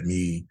folks wanted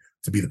me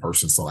to be the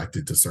person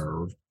selected to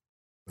serve.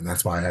 And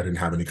that's why I didn't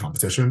have any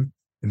competition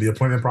in the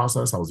appointment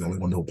process. I was the only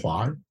one to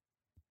apply.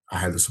 I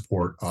had the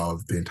support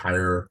of the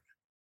entire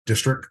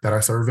district that I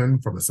serve in,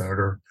 from the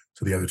senator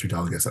to the other two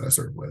delegates that I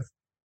serve with.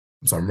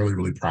 So I'm really,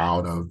 really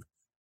proud of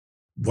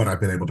what I've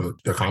been able to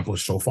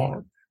accomplish so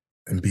far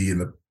and be in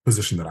the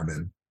position that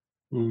I'm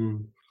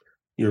in.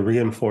 You're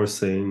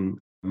reinforcing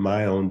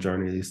my own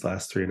journey these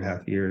last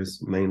 3.5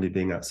 years, mainly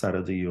being outside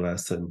of the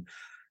US and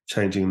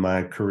changing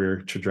my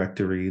career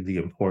trajectory, the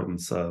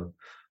importance of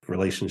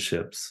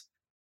relationships,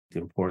 the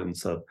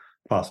importance of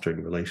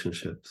fostering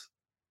relationships.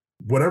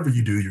 Whatever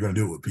you do, you're going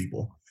to do it with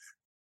people.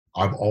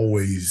 I've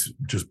always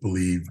just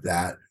believed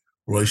that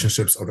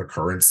relationships are the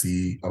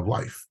currency of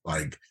life.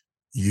 Like,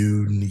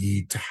 you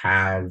need to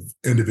have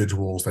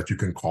individuals that you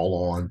can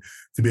call on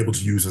to be able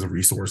to use as a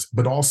resource,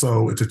 but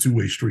also it's a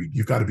two-way street.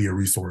 You've got to be a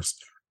resource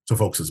to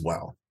folks as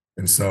well.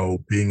 And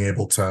so being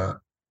able to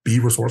be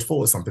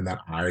resourceful is something that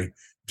I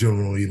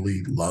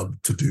genuinely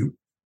love to do.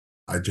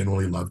 I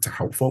genuinely love to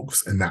help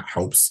folks, and that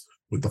helps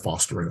with the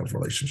fostering of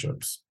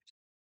relationships.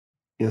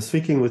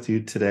 Speaking with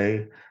you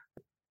today,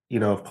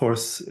 of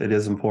course, it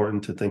is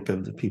important to think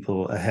of the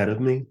people ahead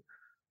of me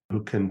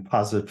who can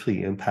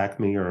positively impact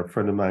me. Or a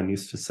friend of mine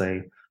used to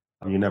say,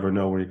 you never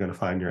know where you're going to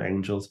find your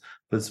angels.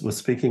 But with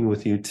speaking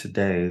with you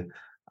today,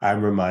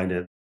 I'm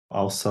reminded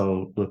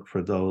also look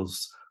for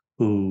those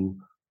who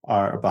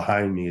are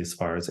behind me as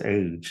far as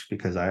age,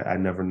 because I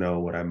never know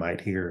what I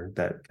might hear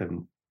that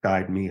can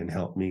guide me and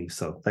help me.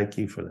 So thank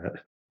you for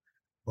that.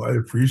 Well, I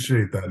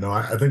appreciate that. No,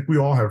 I think we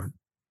all have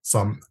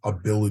some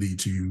ability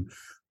to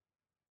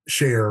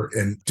share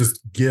and just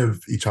give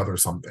each other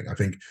something. I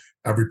think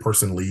every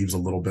person leaves a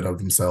little bit of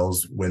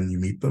themselves when you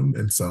meet them.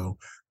 And so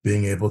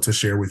being able to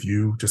share with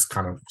you just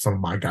kind of some of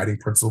my guiding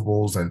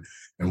principles and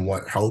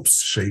what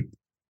helps shape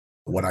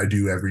what I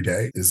do every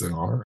day is an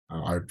honor.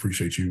 I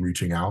appreciate you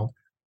reaching out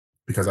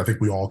because I think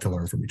we all can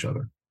learn from each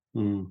other.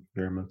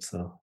 Very much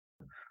so.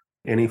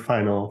 Any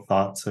final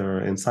thoughts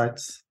or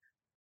insights?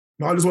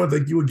 No, I just want to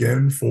thank you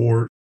again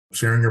for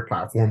sharing your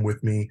platform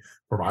with me,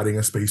 providing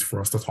a space for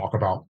us to talk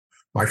about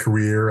my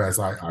career as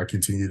I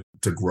continue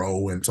to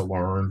grow and to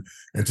learn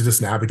and to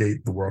just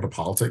navigate the world of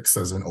politics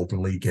as an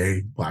openly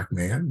gay Black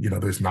man. You know,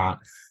 there's not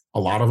a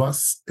lot of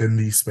us in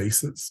these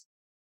spaces.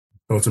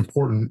 So it's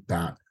important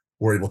that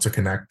we're able to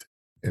connect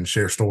and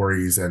share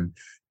stories and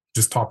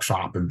just talk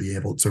shop and be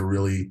able to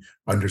really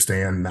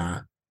understand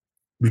that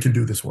we can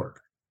do this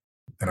work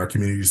and our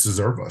communities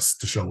deserve us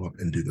to show up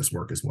and do this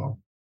work as well.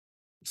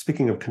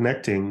 Speaking of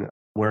connecting,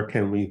 where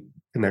can we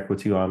connect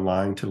with you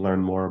online to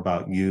learn more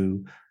about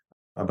you,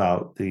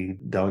 about the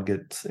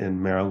delegates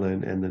in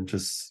Maryland, and then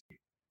just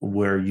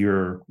where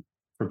you're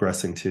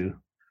progressing to?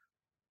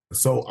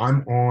 So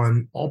I'm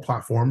on all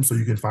platforms. So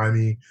you can find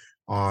me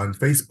on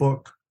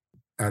Facebook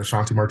at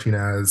Ashanti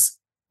Martinez,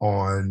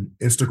 on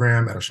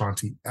Instagram at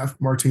Ashanti F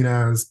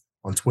Martinez,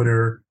 on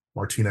Twitter,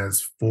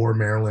 Martinez for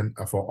Maryland,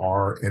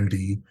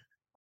 FORMD.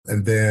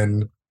 And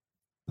then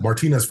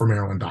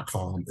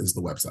martinezformaryland.com is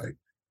the website.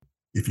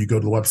 If you go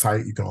to the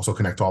website, you can also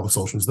connect to all the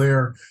socials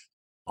there.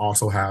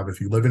 Also have,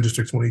 if you live in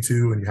District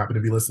 22 and you happen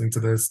to be listening to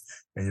this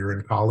and you're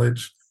in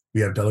college,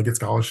 we have delegate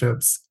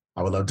scholarships.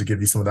 I would love to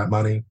give you some of that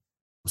money.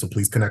 So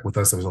please connect with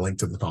us. There's a link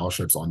to the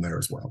scholarships on there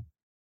as well.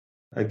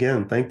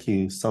 Again, thank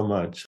you so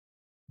much.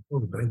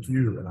 Oh, thank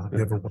you. And I hope you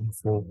have a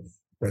wonderful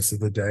rest of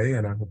the day.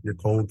 And I hope your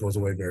cold goes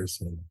away very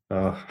soon.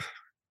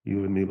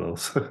 You and me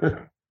both.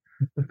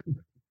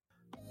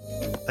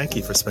 Thank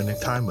you for spending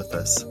time with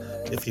us.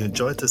 If you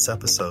enjoyed this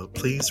episode,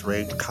 please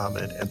rate,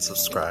 comment, and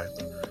subscribe.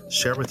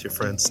 Share with your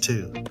friends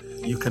too.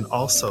 You can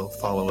also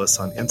follow us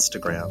on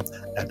Instagram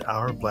at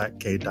Our Black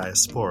Gay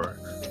Diaspora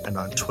and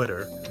on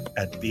Twitter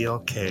at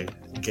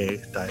BLK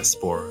Gay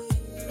Diaspora.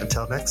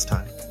 Until next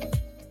time.